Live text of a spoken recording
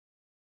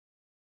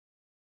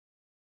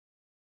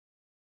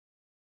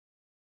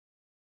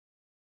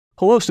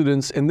Hello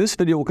students, in this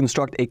video we'll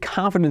construct a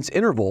confidence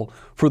interval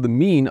for the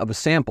mean of a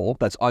sample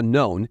that's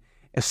unknown,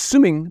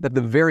 assuming that the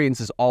variance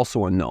is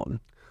also unknown.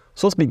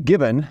 So let's be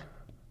given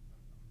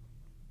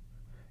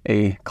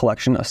a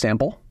collection, a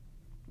sample,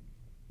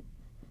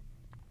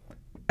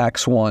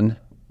 x1,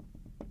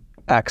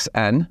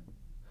 xn,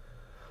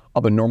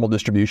 of a normal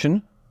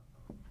distribution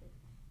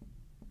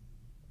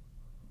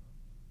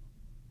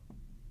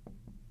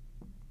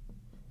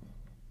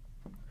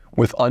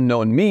with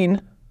unknown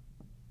mean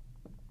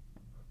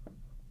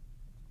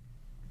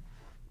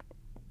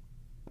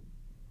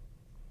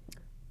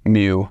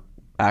mu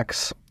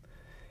x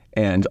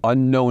and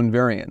unknown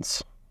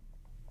variance.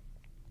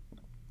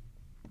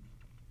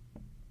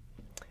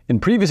 In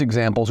previous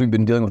examples, we've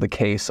been dealing with a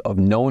case of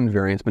known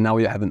variance, but now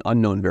we have an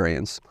unknown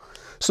variance.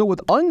 So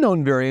with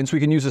unknown variance, we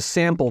can use a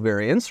sample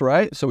variance,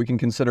 right? So we can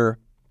consider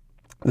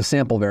the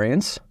sample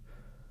variance.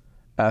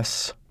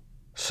 S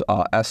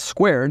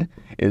squared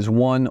is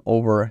 1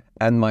 over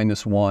n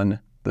minus 1,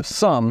 the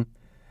sum,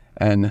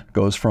 n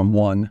goes from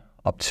 1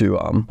 up to,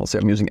 let's say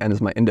I'm using n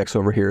as my index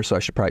over here, so I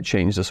should probably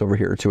change this over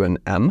here to an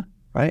m,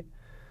 right?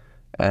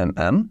 And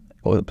m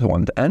goes up to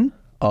 1 to n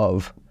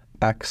of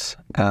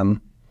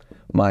xm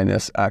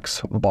minus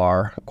x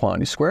bar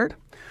quantity squared.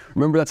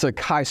 Remember, that's a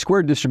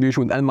chi-squared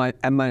distribution with n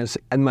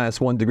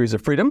minus 1 degrees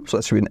of freedom, so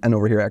that should be an n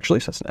over here actually,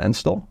 so that's an n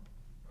still.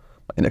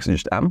 My index is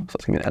just m, so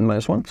it's going to be an n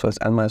minus 1, so that's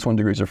n minus 1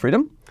 degrees of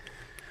freedom.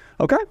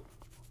 Okay?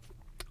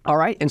 All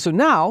right, and so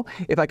now,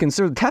 if I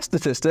consider the test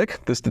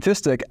statistic, the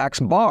statistic x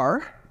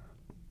bar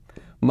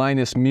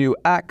minus mu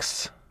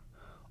x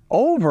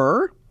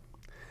over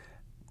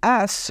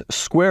s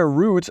square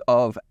root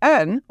of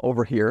n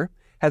over here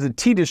has a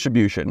t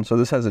distribution. So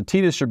this has a t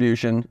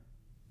distribution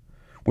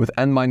with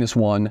n minus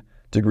 1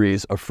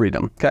 degrees of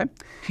freedom, okay?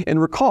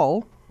 And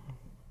recall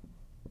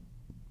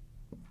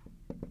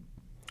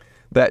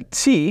that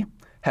t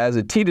has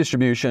a t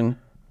distribution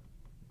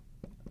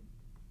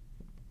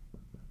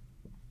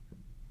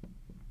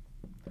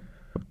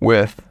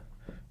with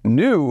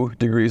new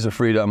degrees of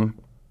freedom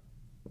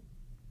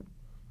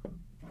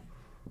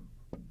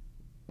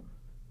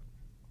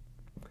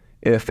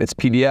if its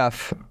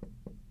PDF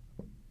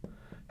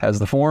has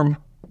the form.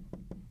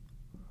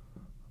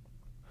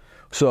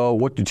 So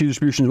what do t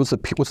distributions, what's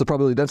the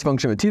probability density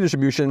function of a t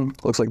distribution?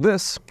 Looks like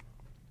this.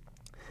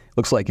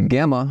 Looks like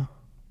gamma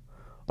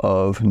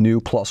of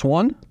nu plus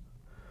 1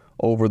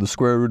 over the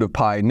square root of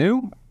pi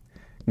nu,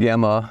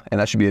 gamma, and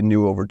that should be a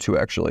nu over 2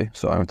 actually.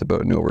 So I have to put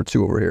a nu over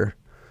 2 over here.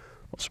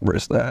 Let's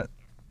erase that.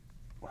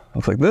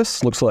 Looks like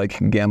this. Looks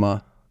like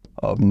gamma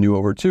of nu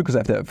over 2 because I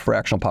have to have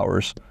fractional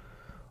powers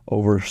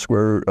over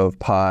square root of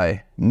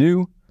pi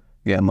nu,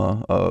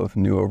 gamma of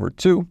nu over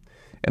 2,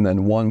 and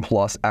then 1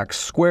 plus x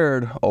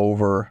squared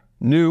over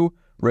nu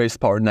raised to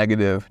the power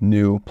negative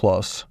nu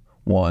plus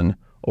 1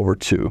 over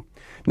 2.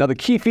 Now the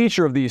key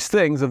feature of these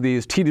things, of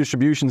these t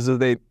distributions, is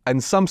they in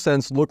some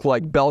sense look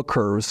like bell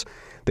curves.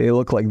 They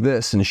look like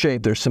this in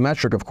shape. They're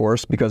symmetric, of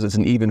course, because it's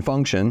an even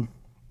function.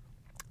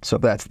 So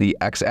if that's the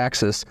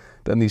x-axis,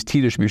 then these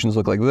t distributions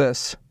look like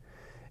this.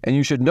 And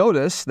you should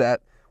notice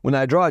that when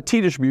I draw a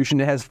t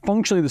distribution, it has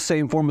functionally the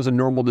same form as a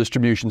normal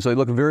distribution. So they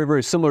look very,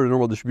 very similar to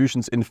normal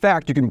distributions. In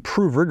fact, you can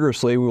prove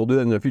rigorously, we will do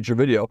that in a future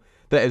video,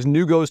 that as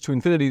nu goes to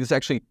infinity, this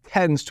actually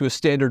tends to a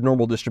standard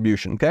normal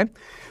distribution, okay?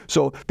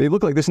 So they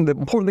look like this, and the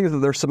important thing is that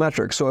they're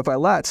symmetric. So if I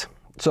let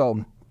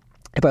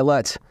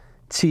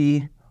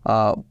t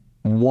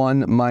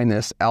 1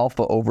 minus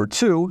alpha over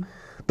 2,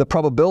 the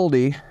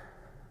probability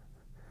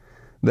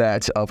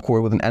that, of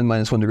course, with an n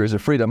minus 1 degrees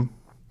of freedom,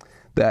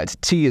 that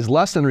t is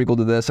less than or equal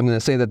to this, I'm going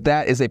to say that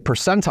that is a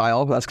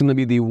percentile. That's going to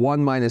be the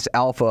 1 minus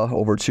alpha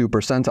over 2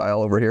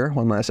 percentile over here,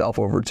 1 minus alpha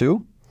over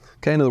 2.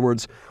 Okay, in other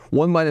words,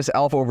 1 minus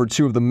alpha over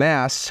 2 of the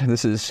mass,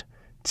 this is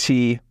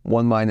t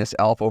 1 minus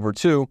alpha over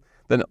 2,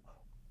 then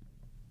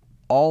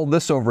all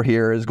this over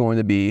here is going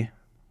to be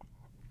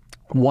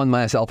 1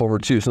 minus alpha over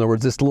 2. So in other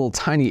words, this little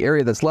tiny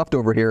area that's left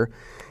over here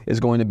is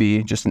going to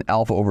be just an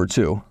alpha over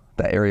 2.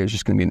 That area is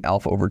just going to be an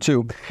alpha over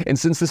 2. And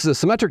since this is a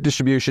symmetric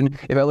distribution,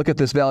 if I look at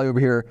this value over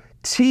here,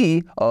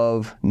 t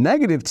of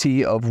negative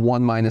t of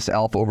 1 minus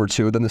alpha over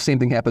 2, then the same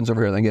thing happens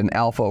over here. Then I get an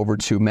alpha over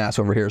 2 mass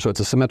over here. So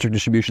it's a symmetric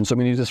distribution. So I'm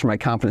going to use this for my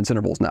confidence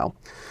intervals now.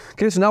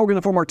 Okay, so now we're going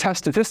to form our test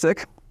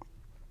statistic.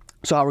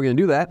 So how are we going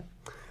to do that?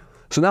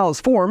 So now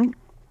let's form.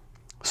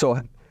 So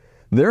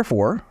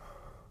therefore,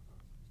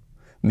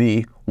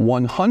 the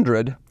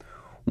 100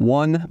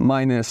 1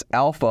 minus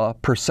alpha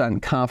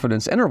 %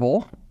 confidence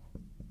interval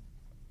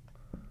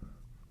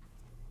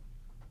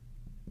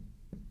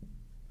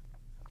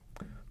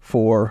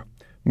for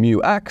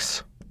mu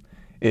x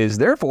is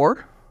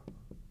therefore,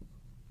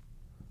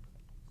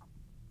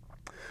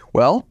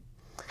 well,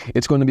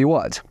 it's going to be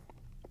what?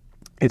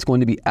 It's going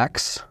to be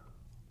x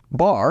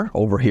bar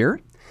over here,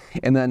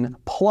 and then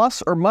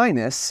plus or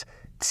minus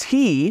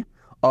t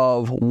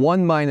of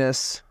 1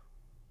 minus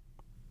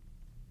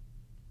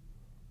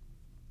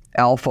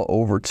alpha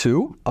over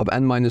 2 of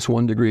n minus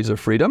 1 degrees of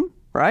freedom,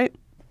 right?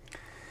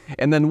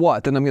 And then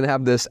what? Then I'm going to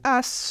have this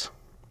s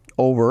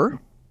over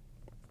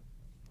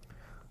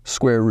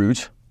square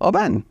root of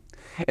n.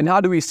 And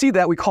how do we see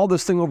that? We call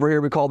this thing over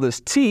here, we call this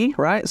t,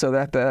 right? So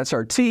that's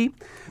our t.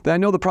 Then I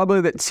know the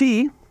probability that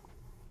t,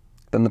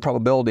 then the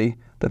probability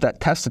that that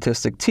test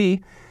statistic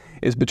t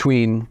is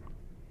between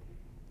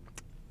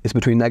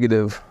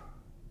negative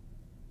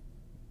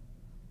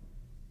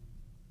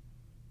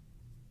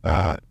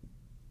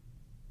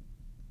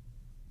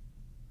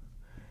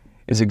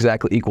is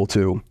exactly equal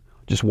to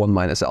just 1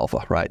 minus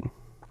alpha, right?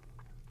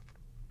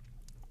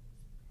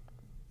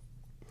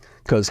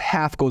 Because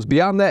half goes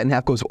beyond that and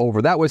half goes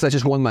over that way, so that's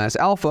just 1 minus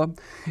alpha.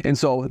 And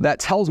so that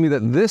tells me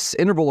that this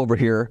interval over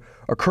here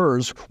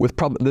occurs with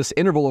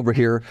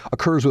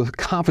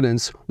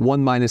confidence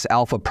 1 minus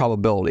alpha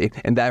probability,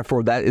 and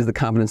therefore that is the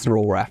confidence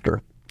interval we're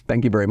after.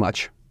 Thank you very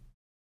much.